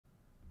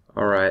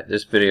Alright,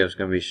 this video is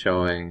going to be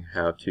showing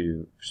how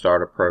to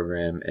start a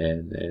program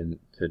and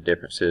the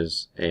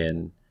differences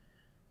in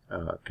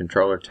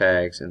controller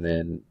tags, and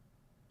then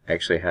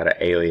actually how to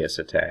alias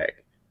a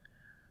tag.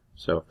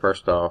 So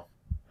first off,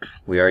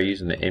 we are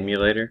using the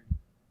emulator,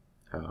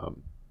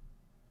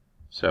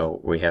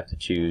 so we have to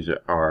choose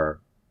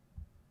our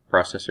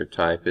processor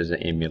type is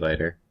an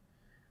emulator,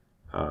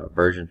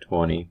 version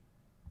 20,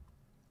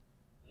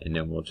 and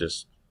then we'll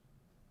just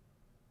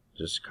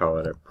call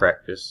it a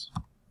practice.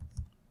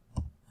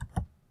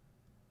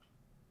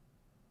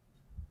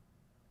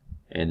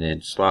 And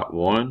then slot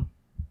 1,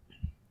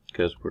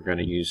 because we're going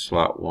to use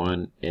slot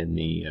 1 in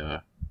the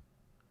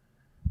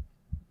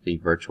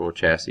virtual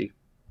chassis.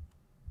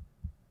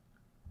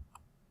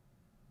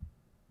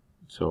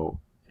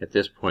 So at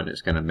this point, it's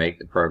going to make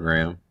the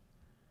program,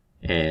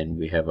 and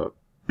we have our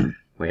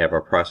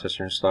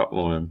processor in slot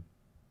 1,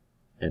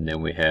 and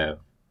then we have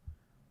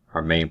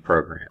our main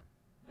program.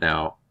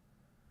 Now,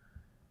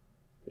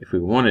 if we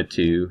wanted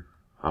to,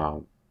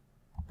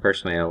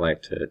 personally, I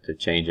like to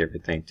change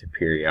everything to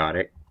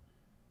periodic.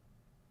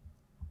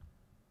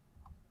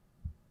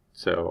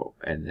 So,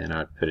 and then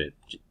I put it,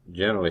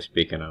 generally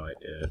speaking, I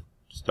like to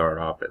start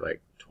off at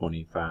like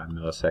 25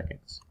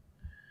 milliseconds.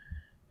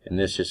 And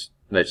this just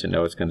lets you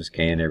know it's going to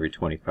scan every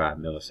 25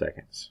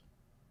 milliseconds.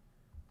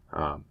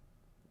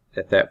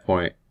 At that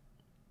point,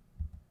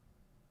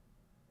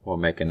 we'll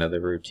make another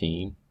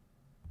routine,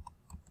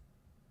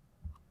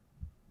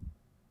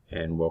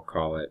 and we'll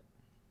call it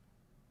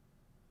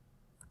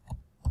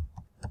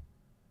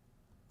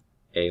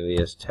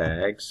alias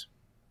tags.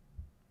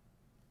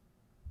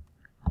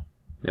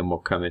 Then we'll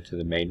come into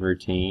the main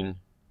routine,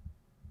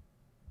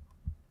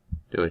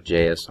 do a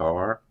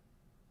JSR,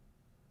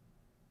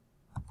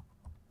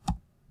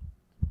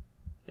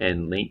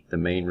 and link the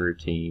main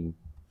routine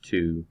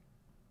to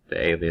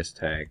the alias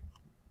tag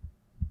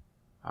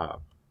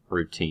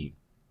routine.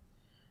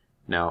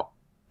 Now,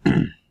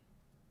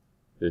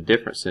 the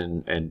difference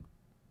in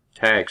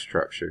tag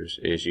structures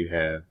is you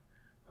have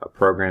a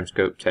program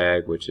scope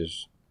tag, which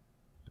is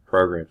the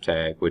program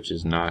tag, which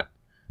is not,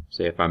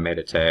 say if I made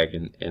a tag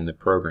in the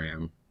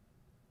program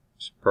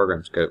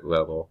scope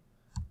level,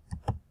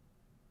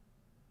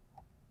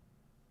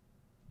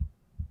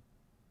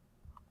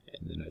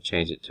 and then I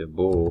change it to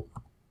bool,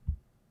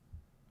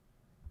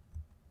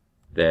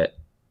 that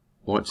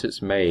once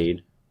it's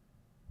made,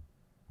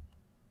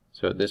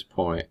 so at this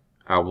point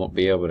I won't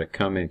be able to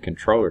come in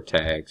controller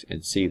tags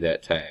and see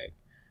that tag.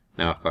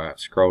 Now if I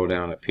scroll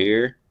down up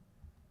here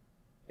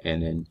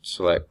and then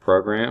select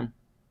program,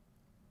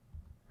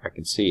 I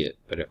can see it,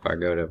 but if I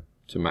go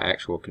to my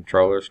actual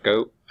controller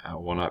scope, I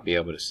will not be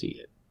able to see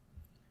it.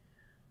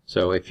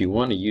 So if you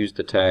want to use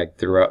the tag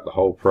throughout the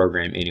whole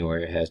program anywhere,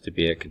 it has to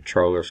be a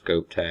controller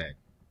scope tag,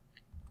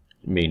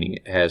 meaning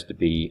it has to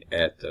be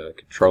at the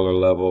controller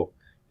level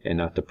and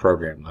not the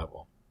program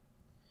level.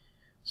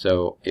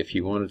 So if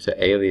you wanted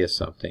to alias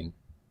something,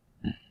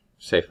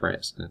 say for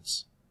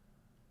instance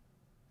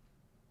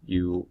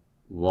you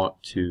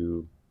want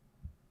to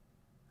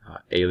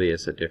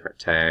alias a different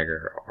tag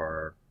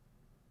or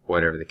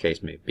whatever the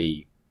case may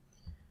be.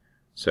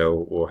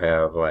 So we'll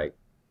have like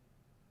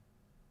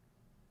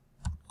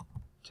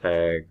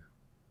tag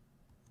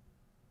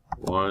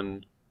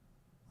 1,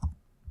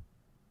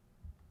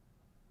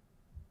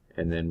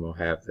 and then we'll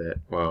have that,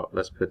 well,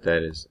 let's put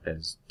that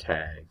as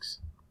tags,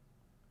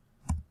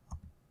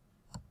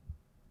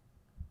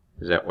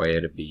 because that way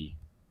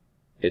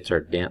it's our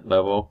dent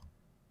level.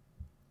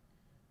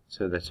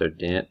 So that's our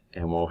dent,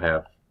 and we'll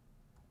have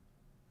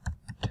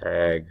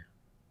tag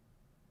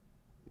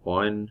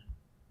 1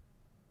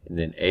 and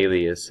then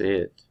alias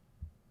it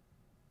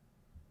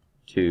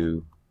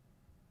to,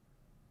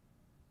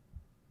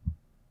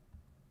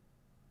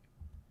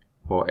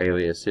 we'll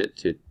alias it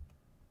to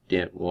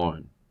dent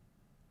 1,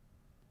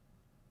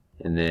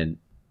 and then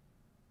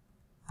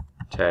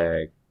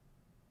tag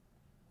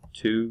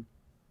 2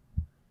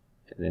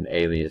 and then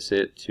alias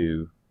it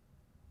to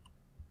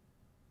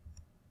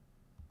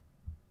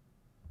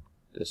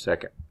the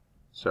second.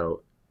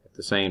 So at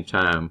the same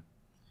time,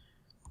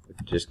 we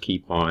can just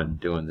keep on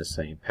doing the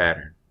same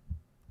pattern.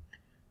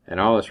 And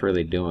all it's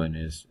really doing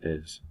is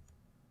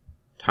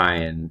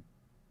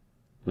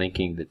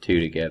linking the two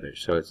together.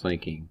 So it's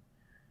linking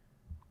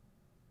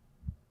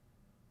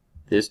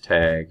this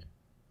tag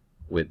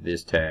with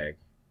this tag.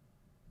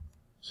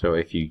 So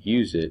if you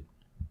use it,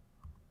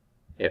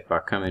 if I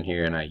come in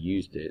here and I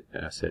used it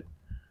and I said,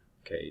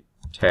 okay,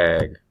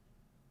 tag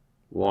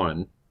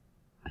 1,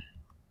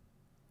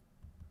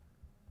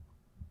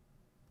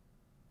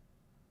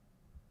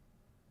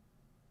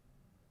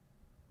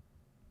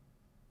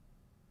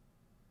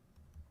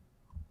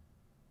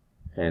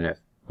 and if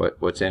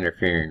what's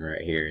interfering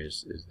right here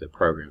is the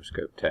program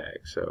scope tag.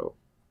 So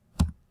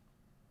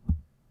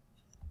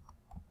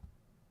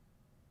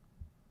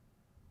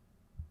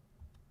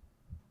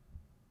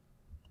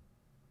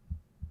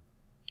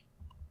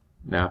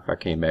now if I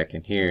came back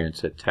in here and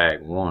said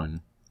tag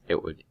 1,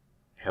 it would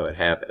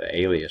have the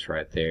alias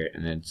right there,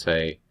 and then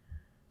say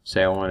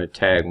I wanted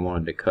tag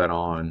 1 to cut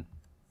on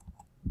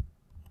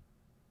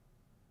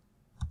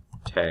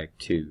tag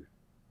 2.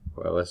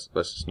 Well, let's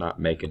just not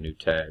make a new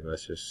tag.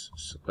 Let's just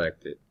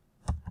select it.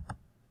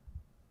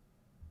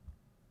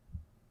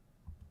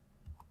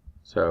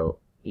 So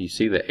you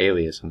see the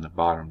alias on the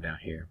bottom down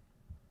here.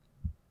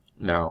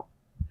 Now,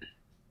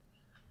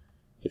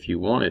 if you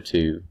wanted to,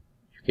 you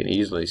can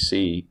easily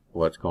see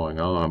what's going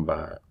on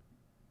by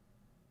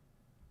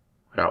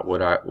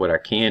what I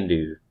can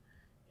do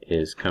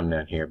is come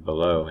down here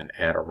below and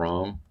add a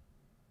ROM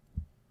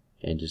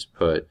and just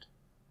put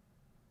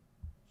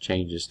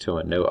changes to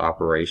a no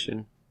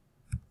operation,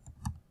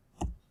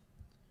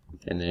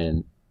 and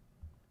then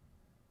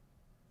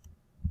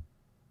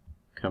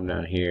come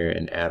down here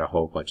and add a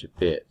whole bunch of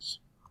bits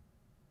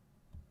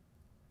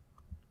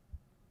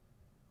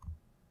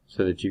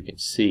so that you can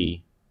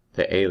see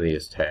the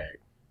alias tag.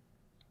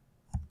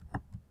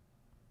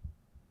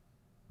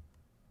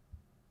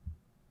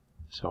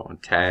 So on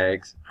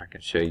tags, I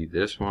can show you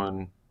this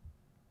one,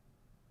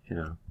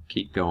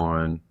 keep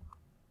going.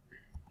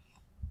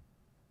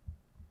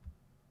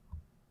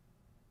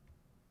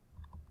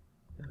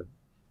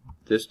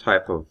 This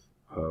type of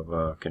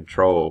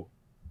control,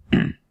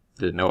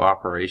 the no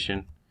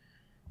operation,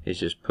 is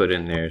just put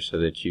in there so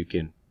that you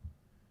can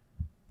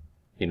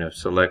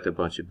select a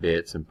bunch of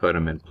bits and put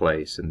them in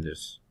place and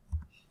just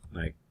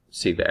like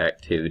see the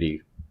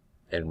activity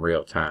in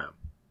real time.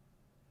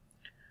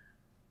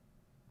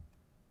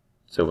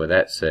 So with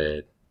that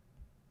said,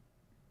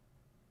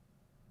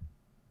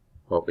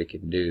 what we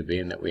can do,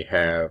 being that we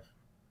have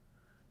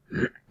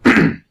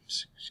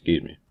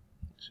excuse me,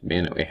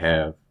 being that we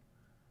have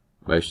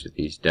most of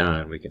these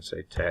done, we can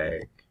say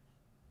tag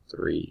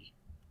 3.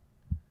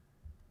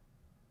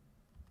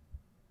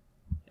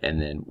 And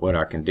then what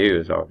I can do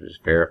is I'll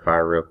just verify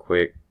real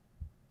quick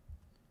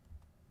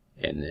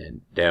and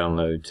then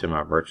download to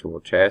my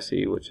virtual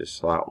chassis, which is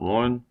slot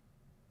 1.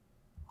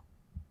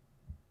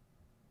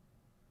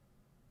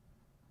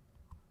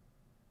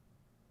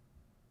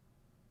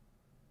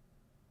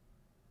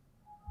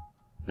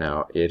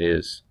 Now it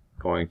is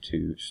going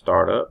to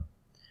start up.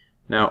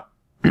 Now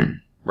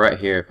right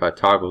here, if I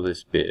toggle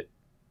this bit,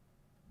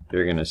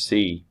 you're going to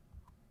see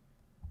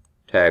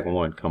tag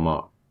 1 come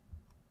on.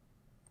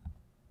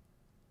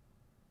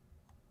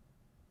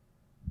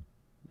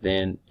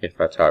 Then if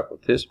I toggle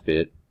this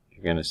bit,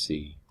 you're going to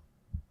see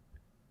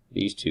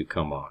these two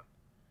come on,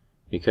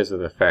 because of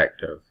the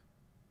fact of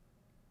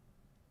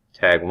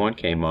tag 1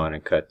 came on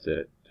and cut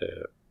the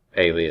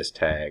alias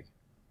tag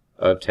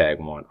of tag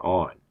 1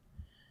 on.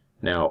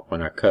 Now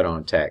when I cut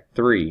on tag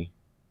 3,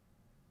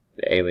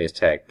 the alias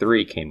tag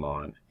 3 came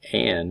on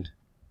and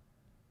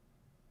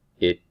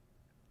it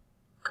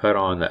cut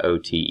on the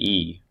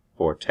OTE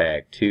for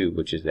tag 2,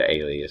 which is the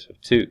alias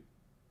of 2.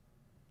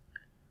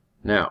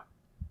 Now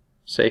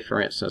say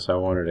for instance I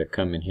wanted to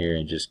come in here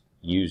and just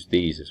use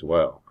these as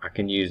well. I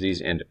can use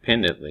these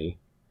independently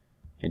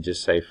and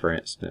just say for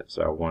instance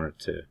I wanted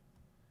to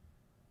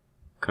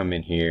come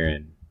in here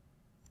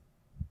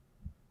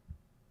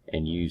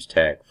and use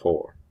tag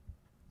 4.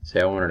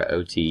 Say I wanted to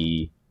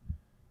OTE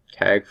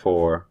tag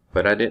 4,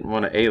 but I didn't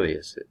want to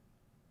alias it.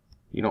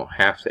 You don't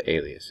have to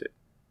alias it.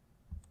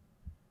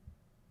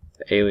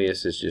 The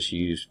alias is just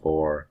used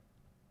for,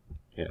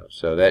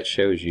 so that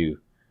shows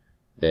you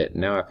that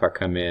now if I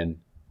come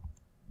in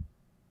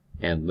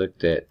and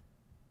looked at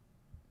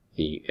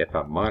if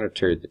I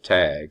monitored the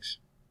tags,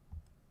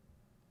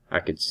 I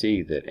could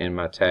see that in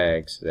my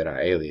tags that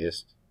I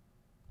aliased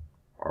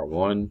are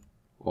 1,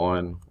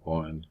 1,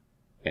 1,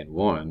 and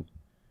 1,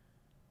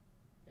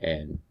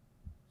 and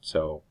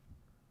so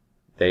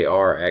they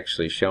are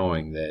actually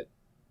showing that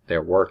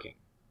they're working.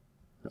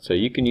 So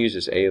you can use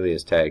this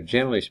alias tag.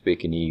 Generally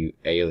speaking, you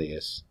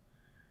alias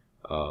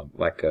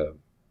like a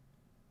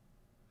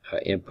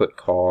input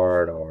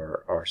card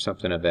or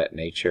something of that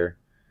nature,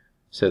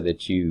 so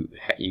that you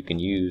can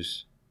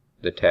use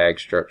the tag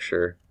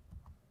structure,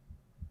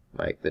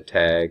 like the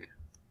tag.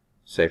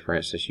 Say for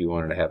instance you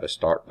wanted to have a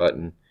start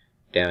button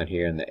down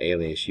here in the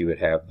alias, you would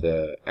have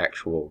the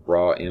actual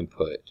raw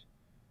input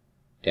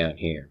down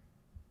here,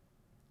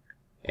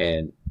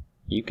 and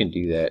you can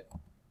do that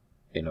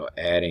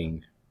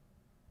adding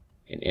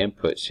an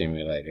input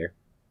simulator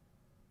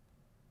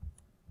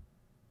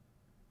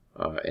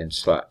in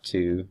slot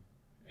 2,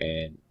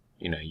 and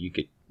you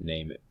could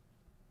name it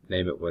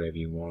whatever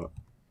you want.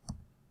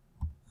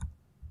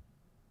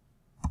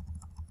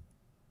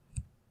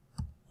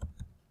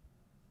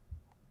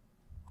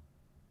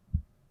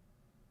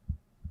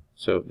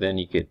 So then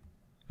you could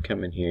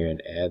come in here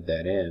and add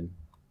that in.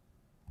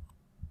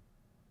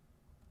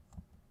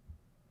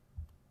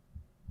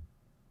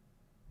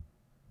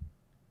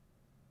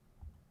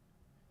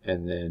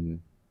 And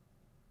then,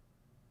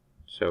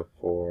 so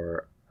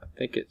for, I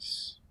think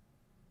it's,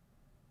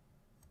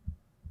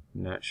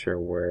 not sure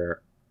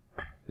where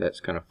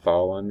that's going to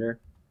fall under.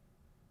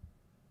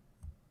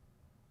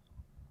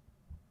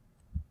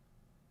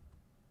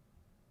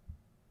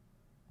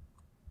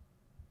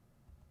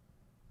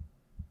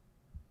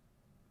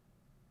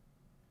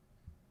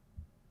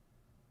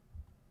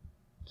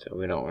 So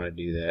we don't want to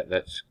do that.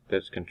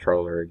 That's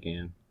controller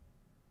again.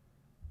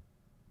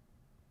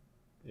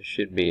 there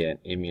should be an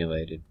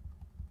emulated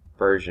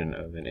version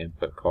of an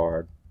input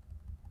card.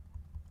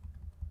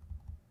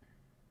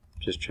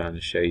 Just trying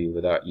to show you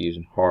without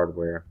using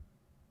hardware.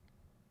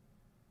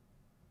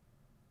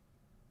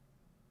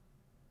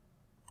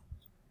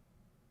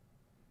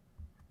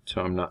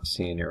 So I'm not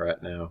seeing it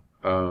right now.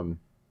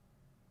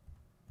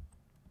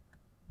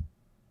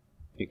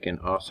 You can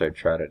also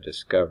try to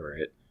discover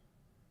it,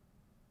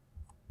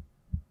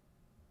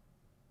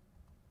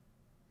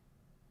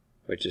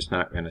 which is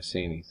not going to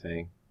see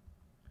anything.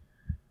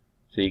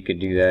 So you could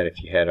do that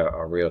if you had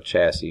a real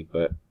chassis.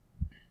 But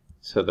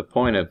so the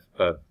point of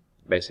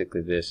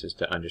basically this is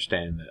to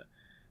understand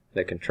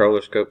the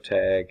controller scope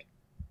tag,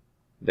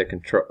 the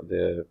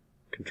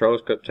controller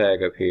scope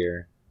tag up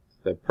here,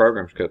 the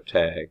program scope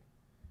tag,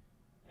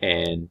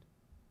 and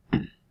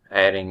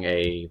adding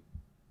a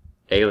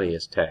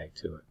alias tag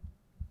to it.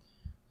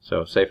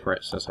 So say for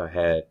instance I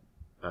had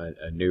I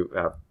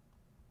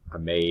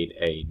made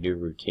a new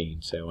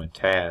routine. So in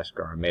task,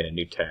 or I made a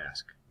new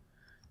task.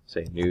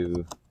 Say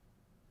new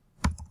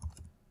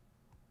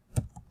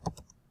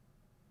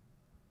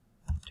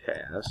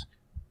task,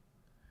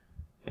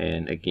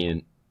 and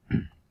again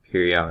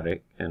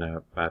periodic, and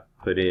I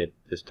put it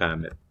this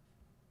time at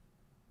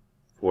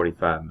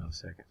 45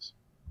 milliseconds.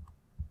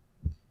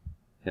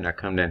 And I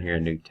come down here,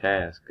 new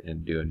task,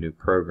 and do a new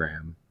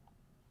program.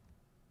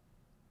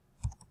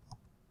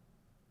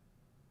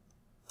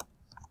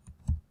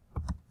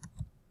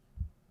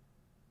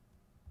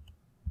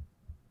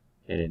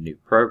 And in new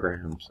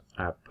programs,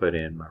 I put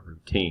in my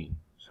routine.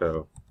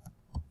 So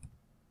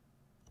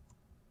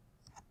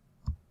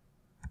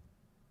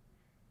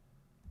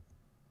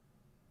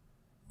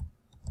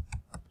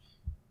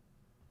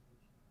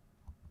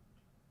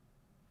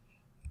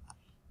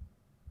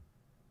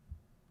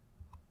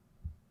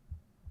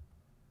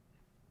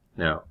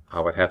now I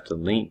would have to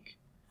link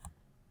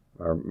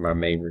my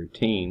main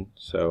routine.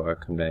 So I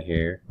come down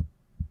here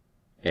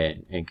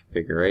and in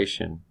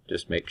configuration,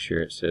 just make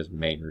sure it says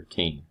main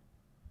routine,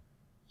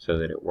 so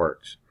that it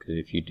works. Because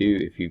if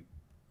you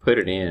put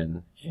it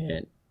in,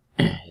 and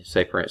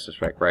say for instance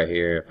like right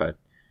here, if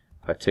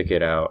I took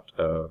it out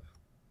of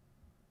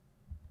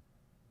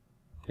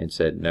and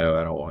said no,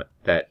 I don't want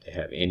that to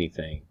have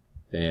anything,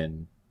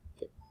 then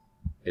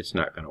it's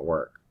not going to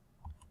work.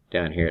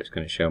 Down here it's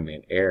going to show me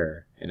an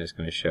error, and it's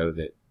going to show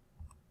that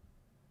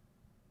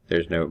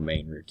there's no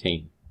main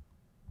routine.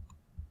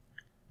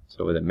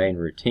 So with a main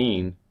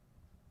routine,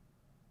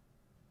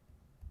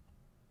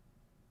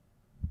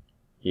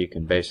 you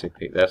can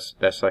basically,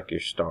 that's like your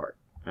start.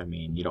 I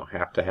mean, you don't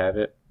have to have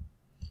it.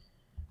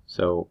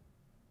 So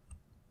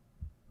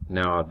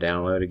now I'll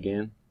download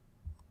again.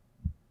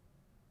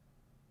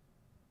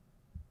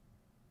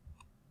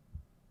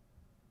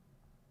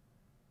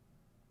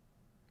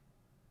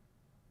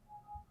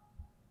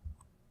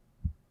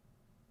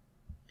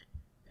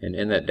 And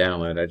in that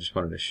download, I just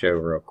wanted to show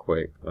real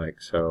quick,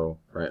 like, so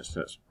for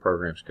instance,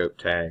 program scope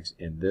tags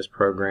in this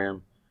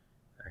program,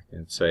 I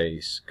can say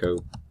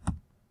scope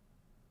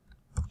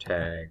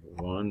tag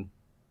 1,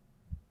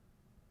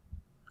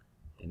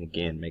 and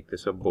again make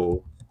this a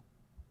bool.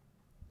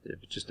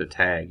 If it's just a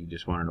tag, you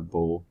just want it a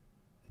bool.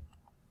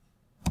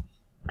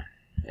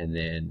 And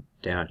then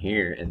down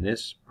here in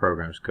this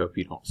program scope,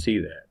 you don't see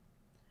that,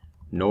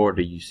 nor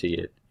do you see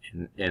it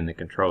in the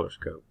controller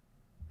scope.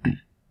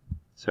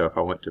 So if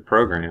I went to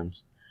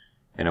programs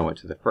and I went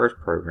to the first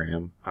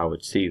program, I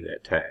would see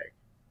that tag.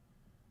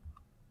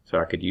 So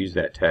I could use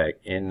that tag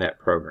in that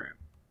program.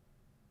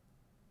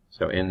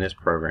 So in this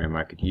program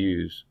I could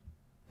use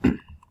I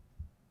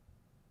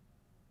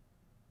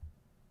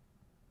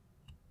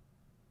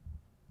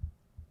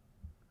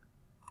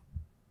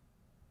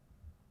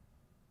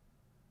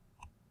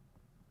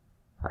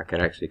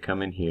could actually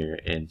come in here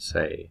and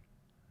say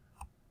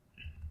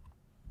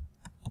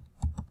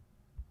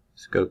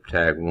scope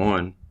tag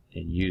 1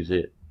 and use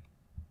it.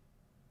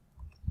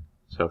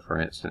 So for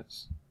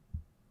instance,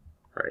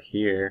 right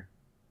here,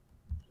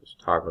 just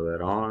toggle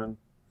that on,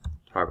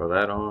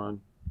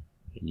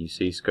 and you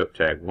see scope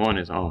tag 1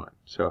 is on.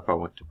 So if I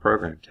went to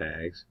program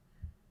tags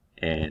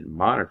and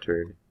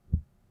monitored,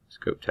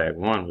 scope tag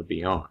 1 would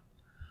be on.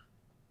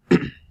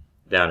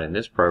 Down in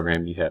this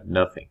program you have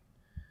nothing.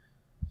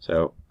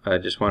 So I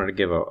just wanted to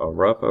give a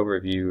rough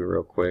overview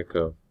real quick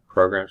of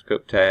program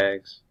scope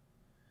tags,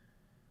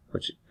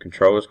 which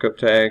controller scope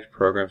tags,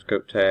 program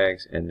scope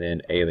tags, and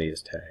then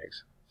alias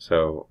tags.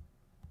 So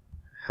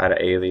how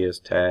to alias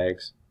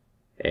tags,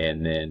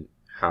 and then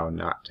how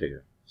not to.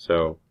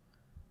 So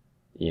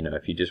you know,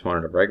 if you just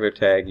wanted a regular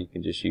tag, you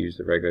can just use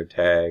the regular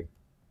tag.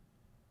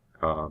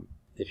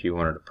 If you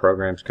wanted a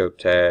program scope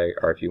tag,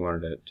 or if you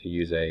wanted to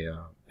use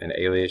an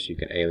alias, you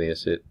can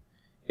alias it.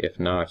 If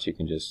not, you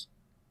can just,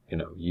 you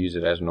know, use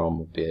it as a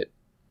normal bit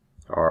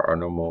or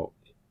normal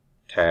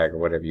tag or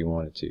whatever you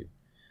wanted to.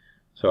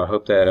 So I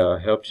hope that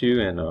helps you,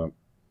 and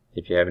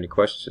if you have any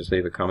questions, just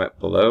leave a comment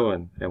below,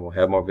 and we'll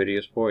have more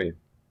videos for you.